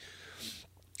 1260,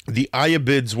 the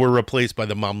Ayyubids were replaced by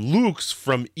the Mamluks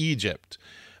from Egypt.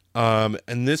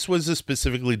 And this was a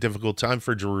specifically difficult time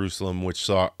for Jerusalem, which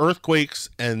saw earthquakes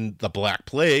and the Black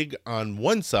Plague on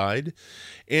one side,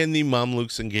 and the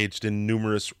Mamluks engaged in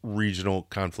numerous regional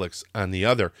conflicts on the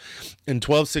other. In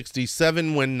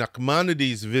 1267, when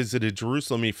Nachmanides visited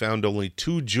Jerusalem, he found only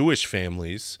 2 Jewish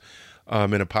families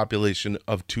in a population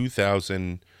of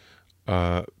 2,000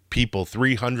 people.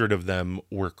 300 of them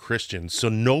were Christians. So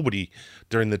nobody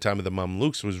during the time of the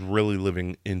Mamluks was really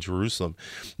living in Jerusalem.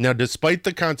 Now, despite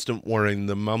the constant warring,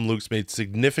 the Mamluks made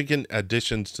significant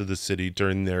additions to the city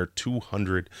during their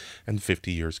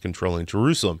 250 years controlling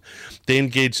Jerusalem. They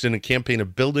engaged in a campaign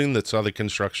of building that saw the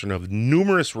construction of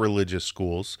numerous religious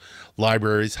schools,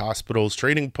 libraries, hospitals,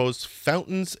 trading posts,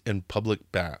 fountains, and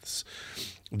public baths.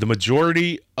 The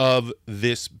majority of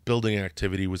this building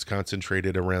activity was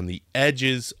concentrated around the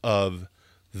edges of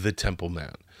the Temple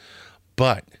Mount.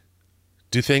 But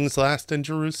do things last in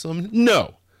Jerusalem?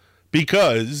 No,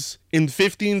 because in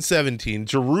 1517,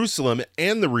 Jerusalem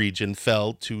and the region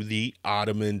fell to the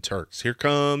Ottoman Turks. Here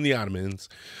come the Ottomans.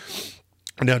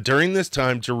 Now, during this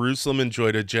time, Jerusalem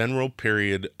enjoyed a general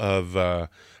period of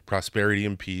prosperity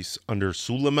and peace under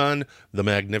Suleiman the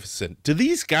Magnificent. Do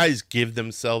these guys give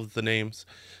themselves the names?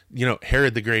 You know,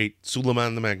 Herod the Great,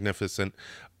 Suleiman the Magnificent,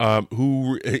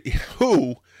 who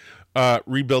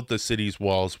rebuilt the city's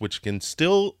walls, which can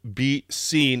still be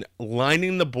seen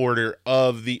lining the border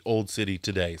of the old city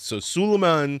today. So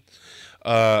Suleiman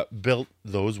built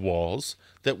those walls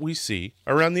that we see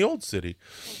around the old city.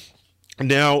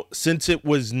 Now, since it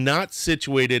was not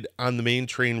situated on the main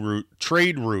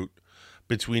trade route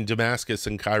between Damascus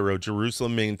and Cairo,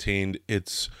 Jerusalem maintained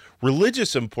its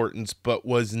religious importance, but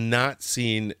was not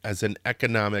seen as an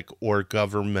economic or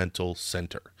governmental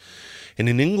center. In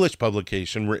an English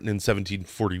publication written in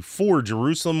 1744,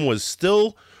 Jerusalem was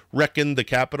still reckoned the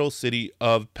capital city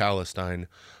of Palestine,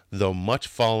 though much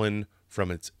fallen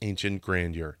from its ancient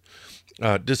grandeur.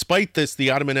 Despite this,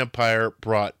 the Ottoman Empire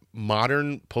brought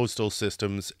modern postal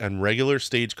systems and regular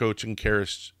stagecoach and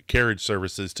carriage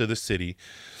services to the city,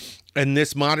 and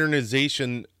this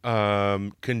modernization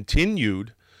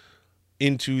continued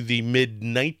into the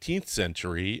mid-19th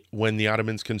century when the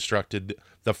Ottomans constructed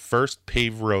the first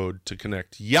paved road to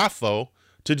connect Yaffo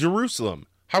to Jerusalem.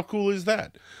 How cool is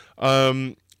that?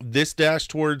 This dash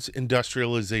towards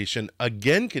industrialization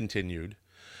again continued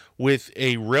with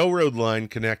a railroad line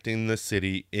connecting the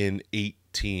city in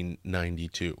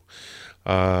 1892.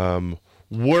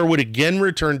 War would again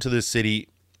return to the city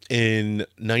in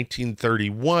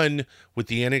 1931 with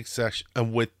the annexation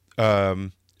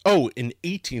in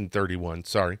 1831,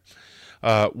 sorry.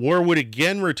 War would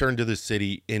again return to the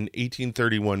city in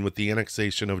 1831 with the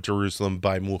annexation of Jerusalem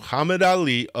by Muhammad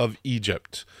Ali of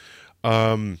Egypt,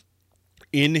 in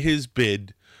his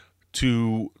bid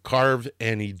to carve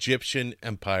an Egyptian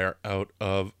empire out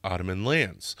of Ottoman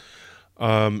lands.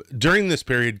 During this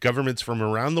period, governments from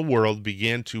around the world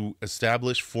began to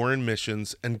establish foreign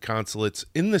missions and consulates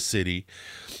in the city,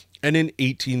 and in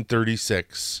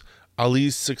 1836,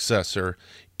 Ali's successor,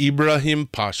 Ibrahim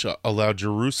Pasha, allowed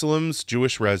Jerusalem's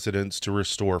Jewish residents to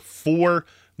restore 4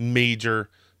 major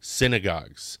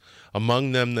synagogues,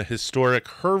 among them the historic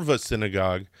Herva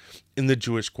Synagogue in the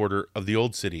Jewish quarter of the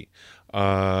Old City.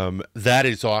 That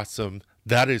is awesome.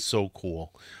 That is so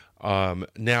cool.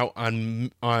 Now,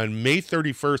 on May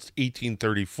 31st,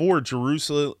 1834,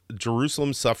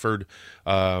 Jerusalem suffered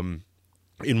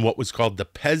in what was called the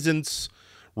Peasants'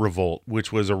 Revolt,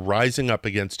 which was a rising up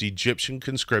against Egyptian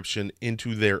conscription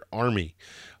into their army.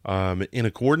 In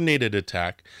a coordinated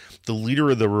attack, the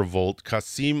leader of the revolt,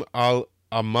 Qasim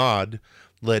al-Ahmad,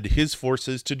 led his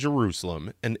forces to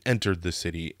Jerusalem and entered the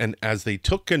city. And as they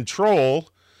took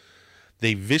control,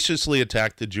 they viciously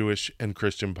attacked the Jewish and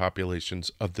Christian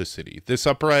populations of the city. This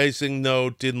uprising, though,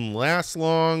 didn't last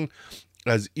long,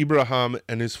 as Ibrahim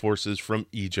and his forces from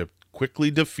Egypt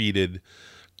quickly defeated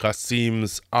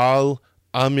Qasim's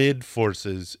al-Ahmad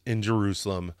forces in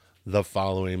Jerusalem the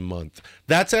following month.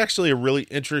 That's actually a really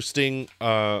interesting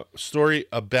story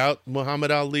about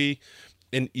Muhammad Ali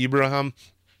and Ibrahim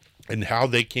and how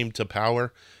they came to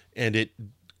power. And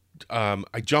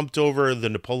I jumped over the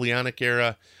Napoleonic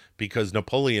era because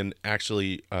Napoleon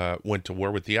actually went to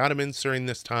war with the Ottomans during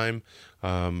this time.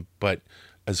 But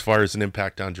as far as an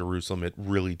impact on Jerusalem, it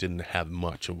really didn't have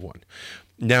much of one.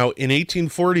 Now, in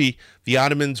 1840, the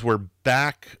Ottomans were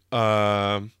back.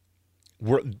 They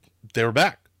were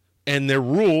back, and their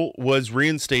rule was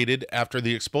reinstated after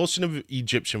the expulsion of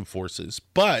Egyptian forces.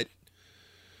 But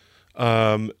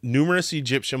numerous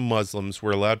Egyptian Muslims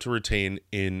were allowed to retain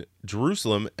in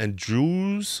Jerusalem, and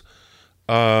Jews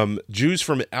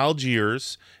from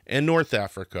Algiers and North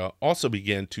Africa also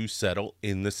began to settle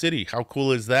in the city. How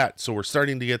cool is that? So we're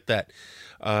starting to get that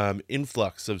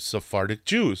influx of Sephardic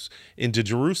Jews into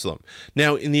Jerusalem.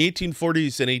 Now, in the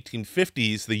 1840s and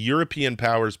 1850s, the European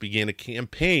powers began a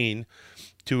campaign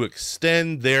to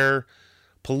extend their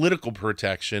political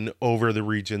protection over the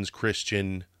region's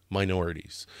Christian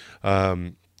minorities.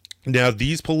 Now,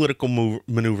 these political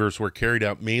maneuvers were carried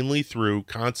out mainly through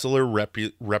consular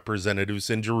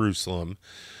representatives in Jerusalem.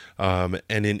 And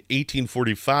in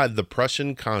 1845, the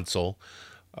Prussian consul,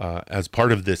 as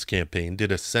part of this campaign,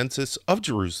 did a census of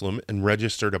Jerusalem and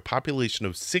registered a population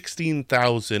of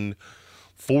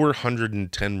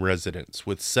 16,410 residents,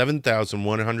 with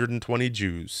 7,120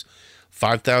 Jews,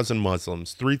 5,000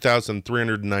 Muslims,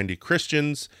 3,390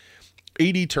 Christians,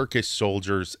 80 Turkish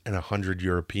soldiers, and 100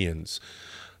 Europeans.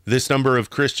 This number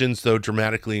of Christians, though,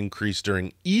 dramatically increased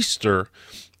during Easter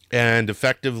and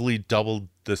effectively doubled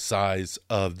the size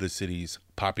of the city's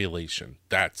population.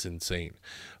 That's insane.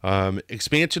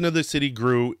 Expansion of the city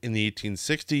grew in the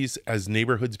 1860s as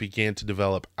neighborhoods began to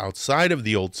develop outside of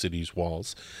the old city's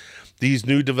walls. These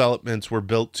new developments were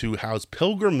built to house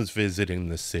pilgrims visiting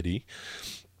the city.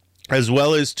 as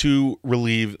well as to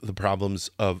relieve the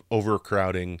problems of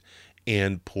overcrowding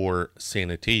and poor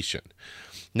sanitation.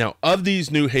 Now, of these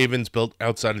new havens built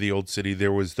outside of the old city,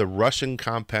 there was the Russian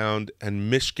compound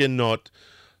and Mishkenot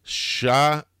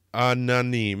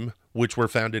Sha'ananim, which were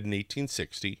founded in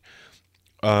 1860,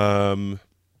 followed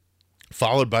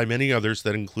by many others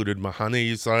that included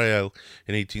Mahane Israel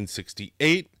in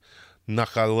 1868,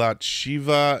 Nachalat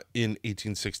Shiva in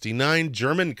 1869,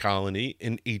 German colony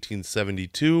in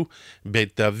 1872,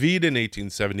 Beit David in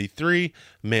 1873,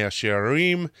 Mea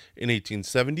Shearim in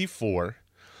 1874,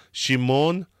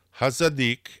 Shimon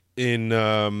Hazadik in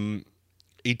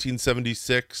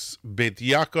 1876, Beit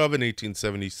Yaakov in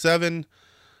 1877,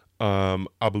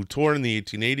 Abu Tor in the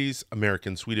 1880s,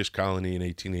 American-Swedish colony in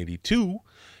 1882,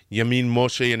 Yamin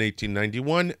Moshe in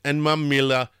 1891, and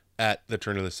Mamilla at the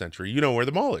turn of the century. You know where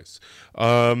the mall is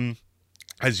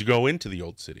as you go into the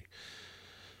old city.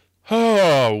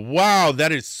 Oh, wow,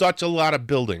 that is such a lot of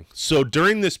building. So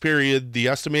during this period, the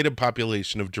estimated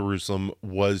population of Jerusalem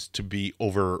was to be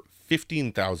over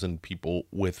 15,000 people,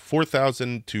 with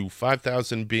 4,000 to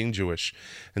 5,000 being Jewish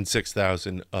and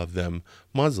 6,000 of them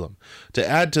Muslim. To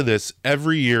add to this,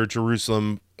 every year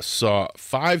Jerusalem saw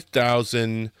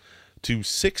 5,000 to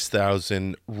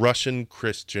 6,000 Russian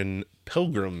Christian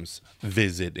pilgrims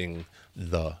visiting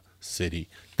the city.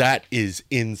 That is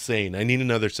insane. I need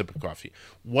another sip of coffee.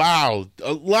 Wow,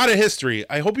 a lot of history.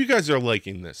 I hope you guys are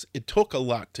liking this. It took a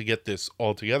lot to get this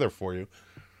all together for you.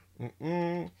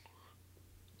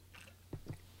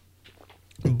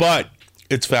 But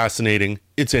it's fascinating,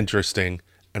 it's interesting,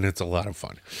 and it's a lot of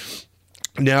fun.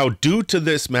 Now, due to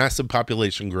this massive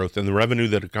population growth and the revenue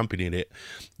that accompanied it,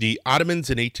 the Ottomans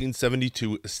in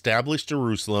 1872 established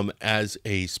Jerusalem as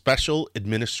a special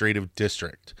administrative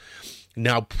district.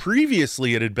 Now,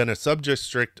 previously, it had been a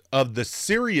subdistrict of the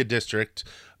Syria district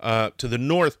to the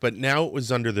north, but now it was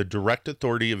under the direct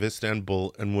authority of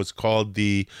Istanbul and was called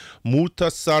the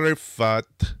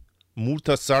Mutasarrifate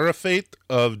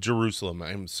of Jerusalem.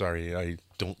 I'm sorry, I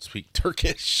don't speak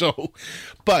Turkish,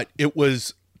 but it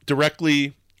was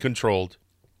directly controlled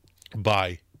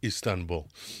by Istanbul.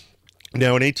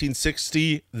 Now, in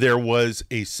 1860, there was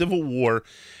a civil war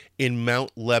in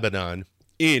Mount Lebanon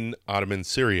in Ottoman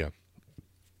Syria.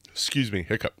 Excuse me,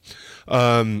 hiccup.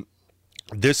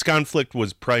 This conflict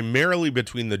was primarily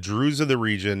between the Druze of the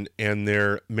region and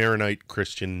their Maronite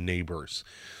Christian neighbors.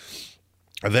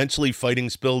 Eventually, fighting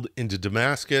spilled into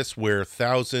Damascus, where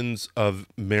thousands of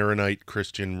Maronite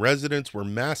Christian residents were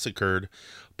massacred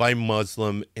by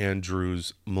Muslim and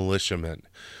Druze militiamen.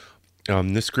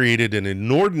 This created an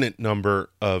inordinate number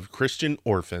of Christian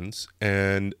orphans,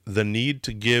 and the need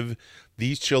to give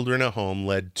these children a home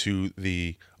led to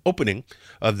the opening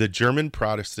of the German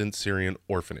Protestant Syrian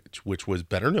Orphanage, which was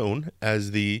better known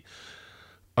as the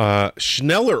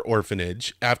Schneller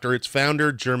Orphanage, after its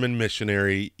founder, German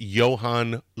missionary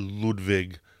Johann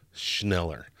Ludwig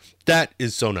Schneller. That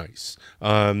is so nice.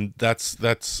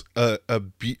 That's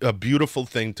a beautiful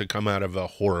thing to come out of a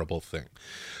horrible thing.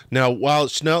 Now, while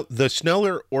the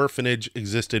Schneller Orphanage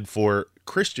existed for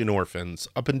Christian orphans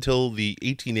up until the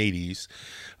 1880s,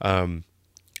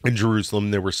 in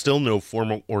Jerusalem, there were still no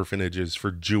formal orphanages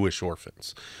for Jewish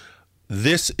orphans.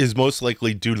 This is most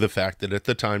likely due to the fact that at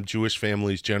the time, Jewish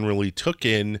families generally took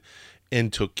in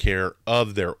and took care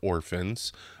of their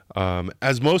orphans.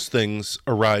 As most things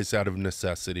arise out of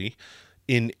necessity,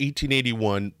 in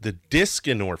 1881, the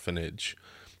Diskin Orphanage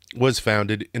was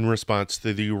founded in response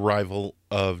to the arrival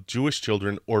of Jewish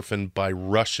children orphaned by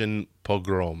Russian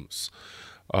pogroms.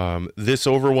 This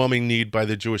overwhelming need by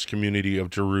the Jewish community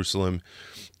of Jerusalem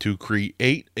to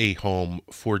create a home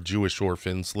for Jewish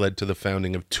orphans led to the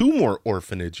founding of two more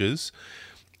orphanages,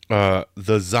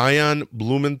 the Zion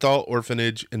Blumenthal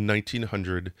Orphanage in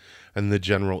 1900 and the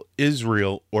General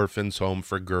Israel Orphans Home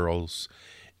for Girls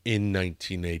in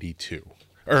 1982.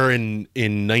 Or in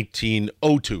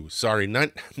 1902. Sorry, not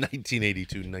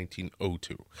 1982,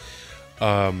 1902.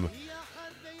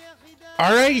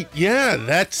 All right, yeah,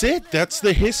 that's it. That's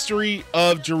the history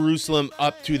of Jerusalem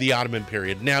up to the Ottoman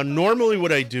period. Now, normally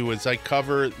what I do is I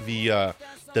cover the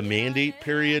Mandate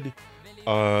period,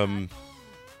 but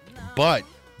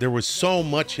there was so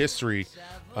much history.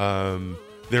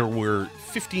 There were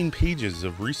 15 pages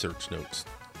of research notes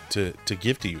to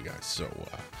give to you guys. So,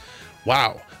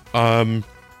 wow,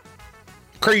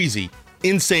 crazy,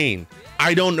 insane.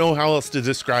 I don't know how else to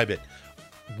describe it.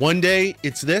 One day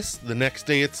it's this, the next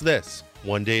day it's this.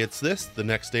 One day it's this, the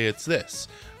next day it's this.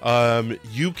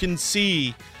 You can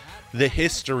see the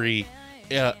history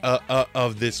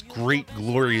of this great,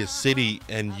 glorious city,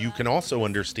 and you can also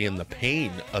understand the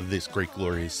pain of this great,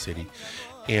 glorious city.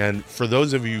 And for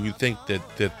those of you who think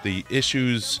that the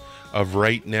issues of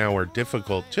right now are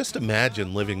difficult, just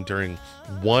imagine living during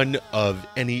one of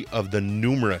any of the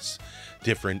numerous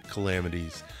different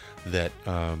calamities that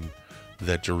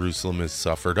that Jerusalem has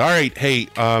suffered. All right, hey,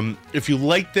 if you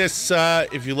like this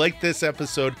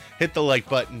episode, hit the like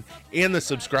button and the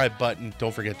subscribe button.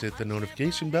 Don't forget to hit the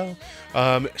notification bell.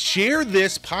 Share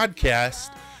this podcast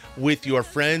with your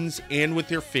friends and with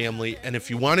your family. And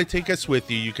if you want to take us with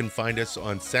you, you can find us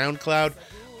on SoundCloud,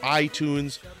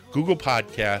 iTunes, Google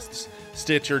Podcasts,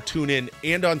 Stitcher, TuneIn,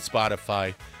 and on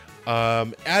Spotify.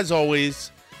 As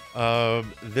always,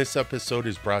 this episode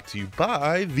is brought to you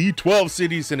by the 12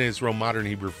 Cities in Israel Modern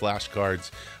Hebrew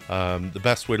Flashcards. The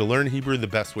best way to learn Hebrew, the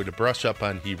best way to brush up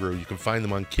on Hebrew. You can find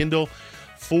them on Kindle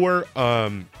for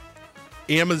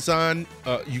Amazon.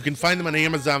 You can find them on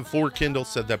Amazon for Kindle.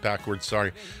 Said that backwards,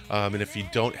 sorry. And if you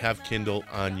don't have Kindle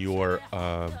on your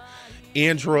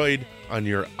Android, on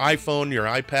your iPhone, your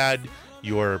iPad,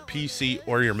 your PC,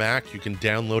 or your Mac, you can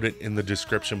download it in the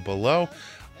description below.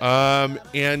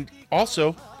 And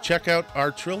also check out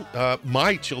our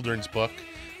my children's book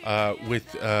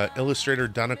with illustrator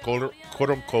Dana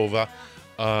Korokova,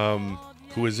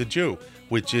 who is a Jew,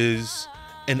 which is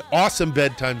an awesome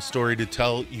bedtime story to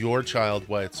tell your child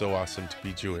why it's so awesome to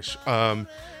be Jewish. All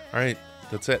right,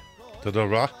 that's it. תודה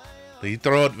רבה,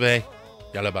 להתראות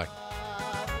ויאללה ביי.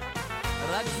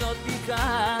 רק זאת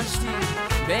ביקשתי,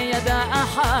 בידה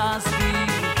אחזתי,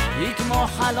 היא כמו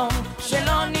חלום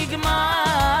שלא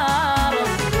נגמר.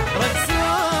 רק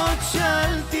זאת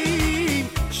שאלתי,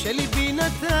 שליבי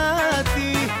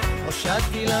נתתי,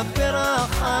 הושטתי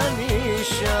לפרח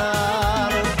הנשאר.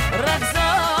 רק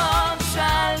זאת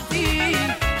שאלתי,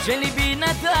 שליבי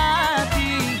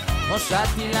נתתי,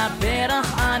 הושטתי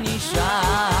לפרח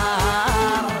הנשאר.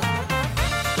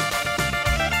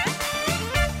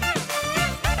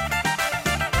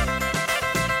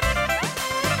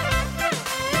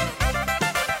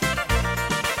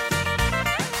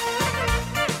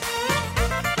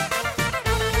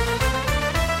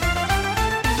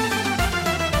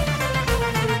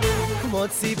 כמו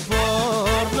ציפור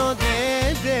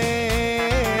נודדת,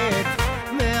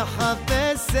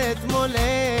 מחפשת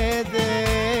מולדת,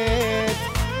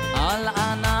 על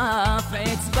ענף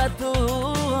עץ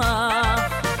בטוח,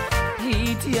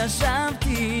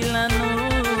 התיישבתי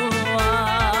לנוח.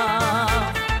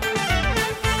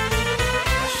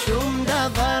 שום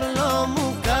דבר לא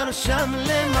מוכר שם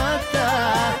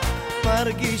למטה,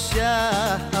 מרגישה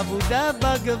עבודה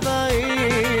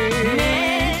בגבהים.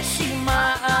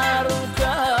 נשימה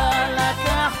ארוכה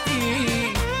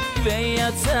לקחתי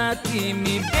ויצאתי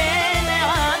מבין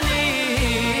העלים.